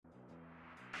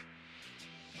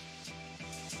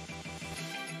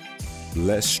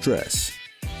less stress,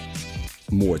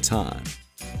 more time,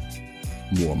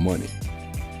 more money.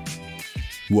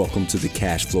 Welcome to the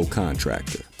Cash Flow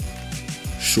Contractor.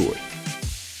 Short.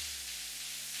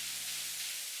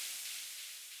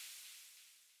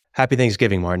 Happy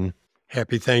Thanksgiving, Martin.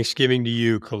 Happy Thanksgiving to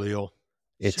you, Khalil.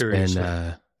 It's Seriously.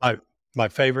 been... my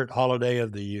favorite holiday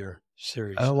of the year.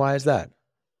 Seriously. Oh, why is that?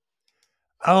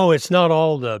 Oh, it's not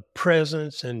all the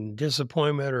presents and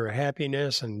disappointment or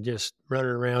happiness and just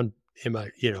running around in my,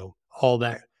 all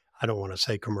that. I don't want to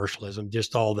say commercialism,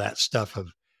 just all that stuff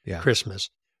of Christmas.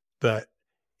 But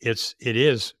it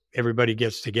is, everybody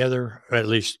gets together, or at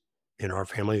least in our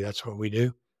family, that's what we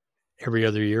do. Every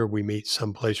other year we meet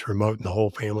someplace remote and the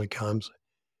whole family comes.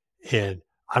 And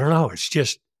I don't know, it's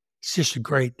just a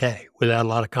great day without a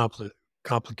lot of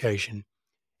complication.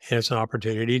 And it's an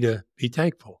opportunity to be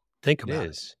thankful. Think about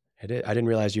it. It is. I didn't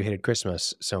realize you hated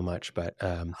Christmas so much, but...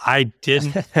 I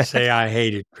didn't say I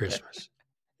hated Christmas.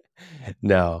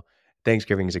 No,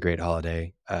 Thanksgiving is a great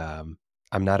holiday. I'm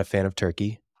not a fan of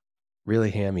turkey,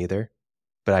 really ham either,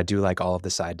 but I do like all of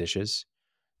the side dishes.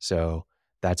 So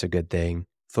that's a good thing.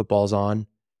 Football's on.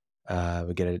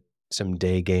 We get some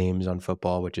day games on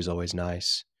football, which is always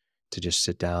nice to just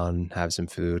sit down, have some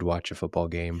food, watch a football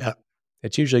game. Yep.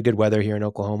 It's usually good weather here in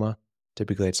Oklahoma.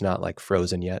 Typically, it's not like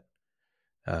frozen yet.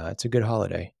 It's a good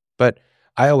holiday. But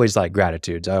I always like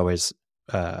gratitudes. I always,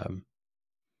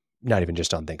 not even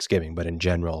just on Thanksgiving, but in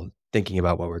general, thinking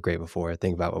about what we're grateful for,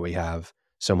 thinking about what we have.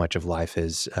 So much of life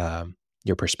is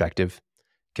your perspective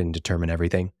can determine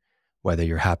everything, whether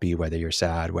you're happy, whether you're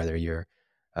sad, whether you're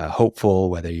hopeful,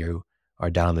 whether you are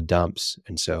down in the dumps.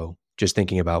 And so just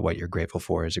thinking about what you're grateful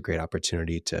for is a great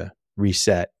opportunity to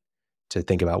reset, to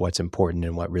think about what's important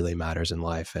and what really matters in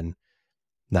life and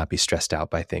not be stressed out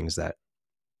by things that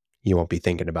you won't be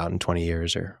thinking about in 20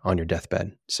 years or on your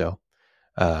deathbed. So,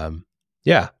 I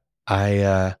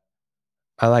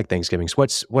like Thanksgiving. So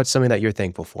what's something that you're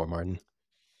thankful for, Martin?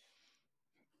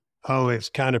 Oh, it's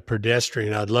kind of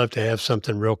pedestrian. I'd love to have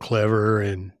something real clever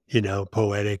and,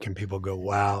 poetic and people go,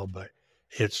 wow, but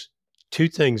it's two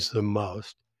things the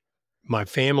most, my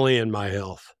family and my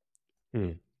health.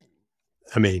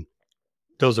 I mean,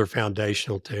 those are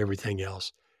foundational to everything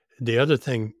else. The other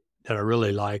thing that I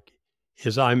really like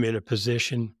is I'm in a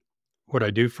position, what I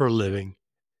do for a living,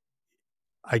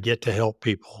 I get to help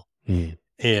people.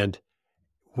 And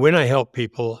when I help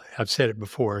people, I've said it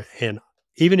before, and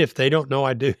even if they don't know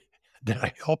I do, that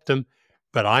I helped them,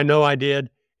 but I know I did,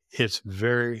 it's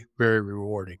very, very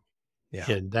rewarding. Yeah.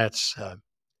 And that's,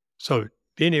 so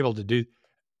being able to do,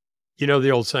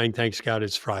 the old saying, thanks God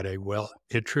it's Friday. Well,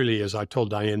 it truly is. I told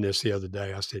Diane this the other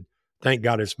day. I said, thank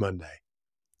God it's Monday.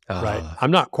 Right.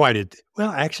 I'm not quite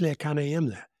actually I kind of am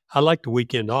that. I like the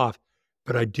weekend off,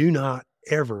 but I do not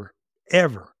ever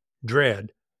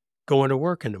dread going to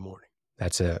work in the morning.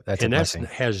 That's a blessing.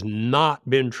 That has not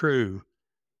been true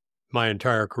my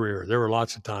entire career. There were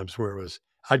lots of times where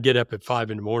I'd get up at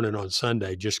 5 a.m. on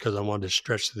Sunday just because I wanted to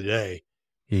stretch the day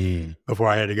before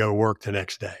I had to go to work the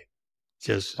next day.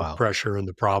 Just the pressure and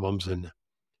the problems. And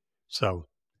so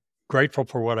grateful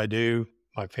for what I do,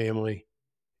 my family,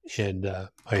 and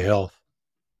my health.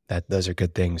 Those are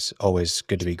good things. Always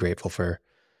good to be grateful for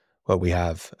what we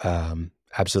have.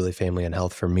 Absolutely, family and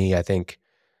health. For me, I think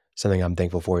something I'm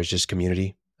thankful for is just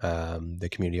community, the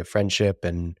community of friendship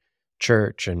and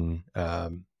church and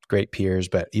great peers,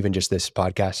 but even just this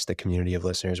podcast, the community of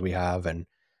listeners we have, and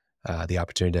the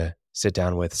opportunity to sit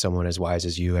down with someone as wise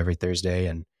as you every Thursday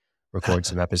and record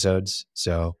some episodes.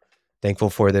 So thankful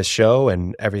for this show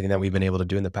and everything that we've been able to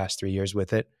do in the past 3 years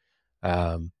with it.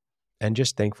 And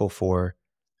just thankful for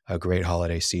a great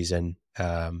holiday season.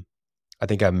 I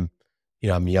think I'm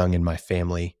young in my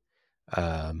family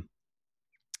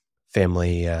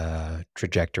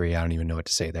trajectory. I don't even know what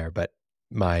to say there, but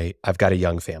I've got a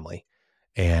young family,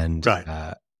 and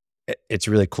it's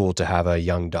really cool to have a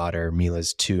young daughter.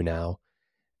 Mila's 2 now,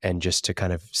 and just to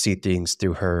kind of see things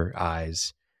through her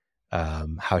eyes,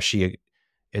 how she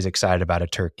is excited about a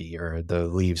turkey or the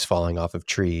leaves falling off of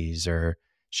trees, or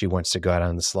she wants to go out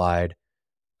on the slide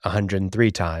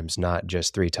 103 times, not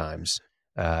just 3 times,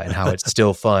 and how it's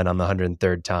still fun on the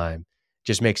 103rd time.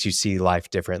 Just makes you see life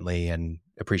differently and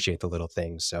appreciate the little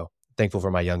things. So thankful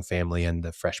for my young family and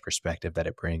the fresh perspective that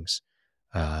it brings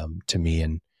to me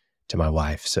and to my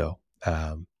wife. So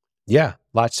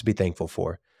lots to be thankful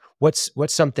for. What's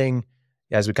something,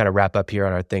 as we kind of wrap up here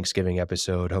on our Thanksgiving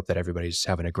episode, hope that everybody's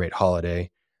having a great holiday.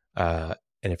 And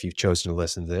if you've chosen to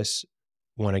listen to this,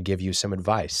 want to give you some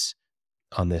advice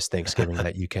on this Thanksgiving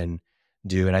that you can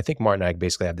do. And I think Martin and I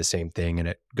basically have the same thing. And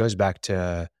it goes back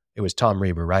to, it was Tom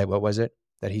Reber, right? What was it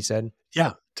that he said?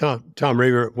 Yeah. Tom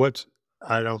Reber.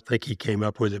 I don't think he came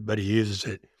up with it, but he uses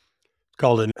it. It's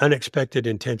called an unexpected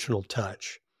intentional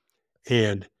touch.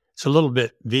 And it's a little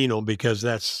bit venal because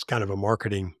that's kind of a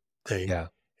marketing thing. Yeah.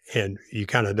 And you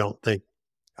kind of don't think,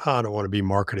 oh, I don't want to be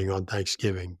marketing on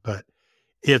Thanksgiving, but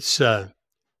it's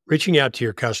reaching out to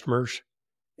your customers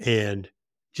and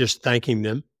just thanking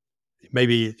them.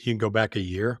 Maybe you can go back a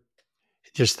year,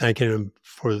 just thanking them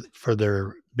for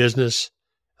their business.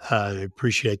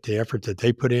 Appreciate the effort that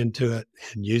they put into it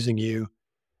and using you,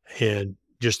 and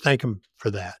just thank them for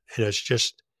that. And it's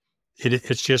just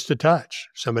a touch.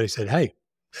 Somebody said, "Hey,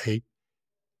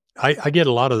 I get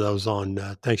a lot of those on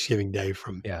Thanksgiving Day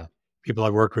from people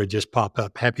I've worked with. Just pop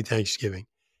up, Happy Thanksgiving,"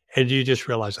 and you just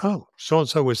realize, oh, so and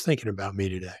so was thinking about me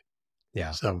today.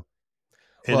 Yeah. So,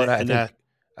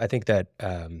 I think that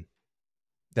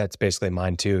that's basically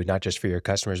mine too. Not just for your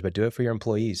customers, but do it for your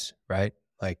employees, right?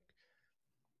 Like,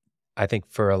 I think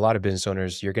for a lot of business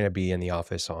owners, you're going to be in the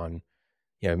office on,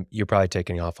 you're probably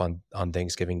taking off on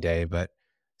Thanksgiving Day, but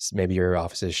maybe your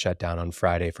office is shut down on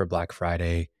Friday for Black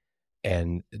Friday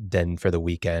and then for the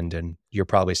weekend. And you're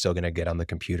probably still going to get on the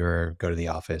computer or go to the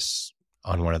office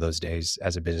on one of those days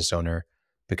as a business owner,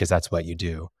 because that's what you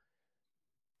do.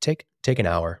 Take an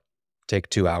hour, take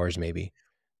 2 hours maybe,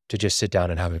 to just sit down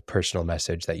and have a personal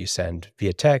message that you send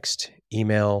via text,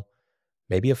 email,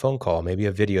 maybe a phone call, maybe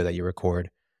a video that you record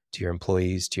to your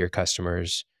employees, to your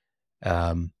customers.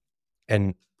 And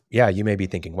yeah, you may be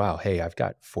thinking, wow, hey, I've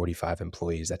got 45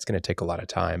 employees. That's going to take a lot of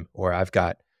time. Or I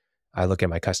look at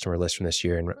my customer list from this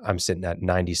year and I'm sitting at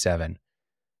 97.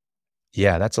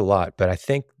 Yeah, that's a lot. But I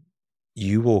think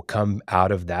you will come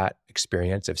out of that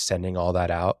experience of sending all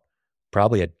that out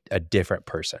probably a different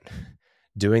person.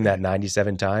 Doing that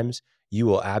 97 times, you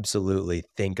will absolutely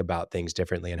think about things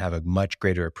differently and have a much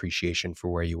greater appreciation for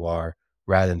where you are,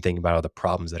 rather than thinking about all the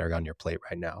problems that are on your plate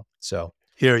right now. So,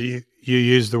 you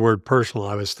use the word personal.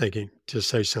 I was thinking to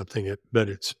say something, but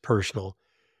it's personal.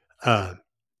 I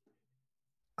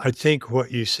think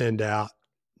what you send out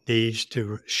needs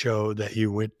to show that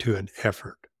you went to an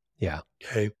effort. Yeah.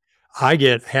 Okay. I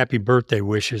get happy birthday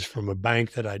wishes from a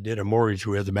bank that I did a mortgage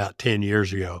with about 10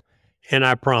 years ago. And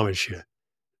I promise you,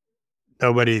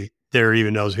 nobody there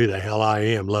even knows who the hell I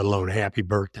am, let alone happy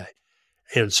birthday.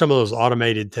 And some of those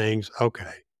automated things,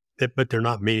 okay, but they're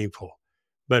not meaningful.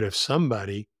 But if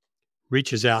somebody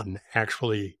reaches out and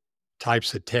actually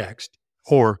types a text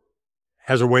or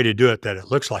has a way to do it that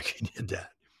it looks like he did that,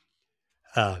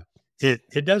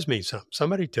 it does mean something.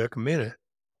 Somebody took a minute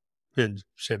and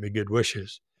sent me good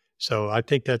wishes. So I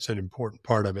think that's an important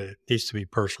part of it. It needs to be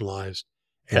personalized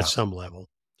at some level.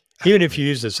 Even if you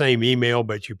use the same email,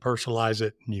 but you personalize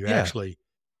it and you actually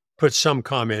put some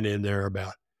comment in there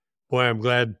about, boy, I'm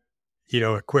glad,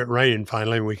 it quit raining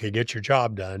finally and we could get your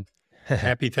job done.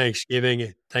 Happy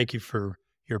Thanksgiving. Thank you for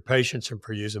your patience and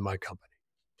for using my company.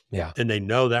 Yeah. And they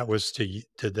know that was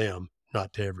to them,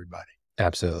 not to everybody.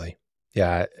 Absolutely.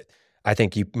 Yeah. I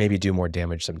think you maybe do more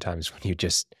damage sometimes when you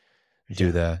just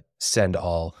do the send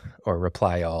all or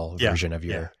reply all version of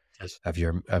your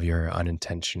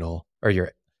unintentional or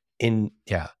your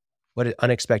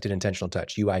unexpected intentional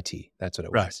touch, UIT. That's what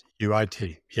it was.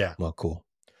 UIT. Yeah. Well, cool.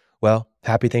 Well,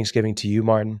 happy Thanksgiving to you,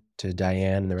 Martin, to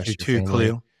Diane and the rest of your family.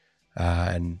 Khalil.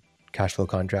 And Cashflow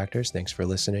Contractors. Thanks for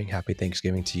listening. Happy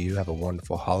Thanksgiving to you. Have a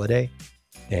wonderful holiday.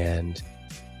 And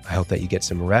I hope that you get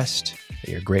some rest,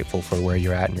 that you're grateful for where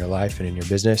you're at in your life and in your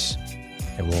business.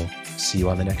 And we'll see you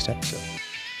on the next episode.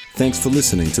 Thanks for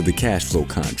listening to The Cashflow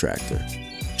Contractor.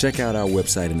 Check out our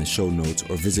website in the show notes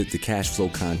or visit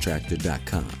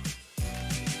thecashflowcontractor.com.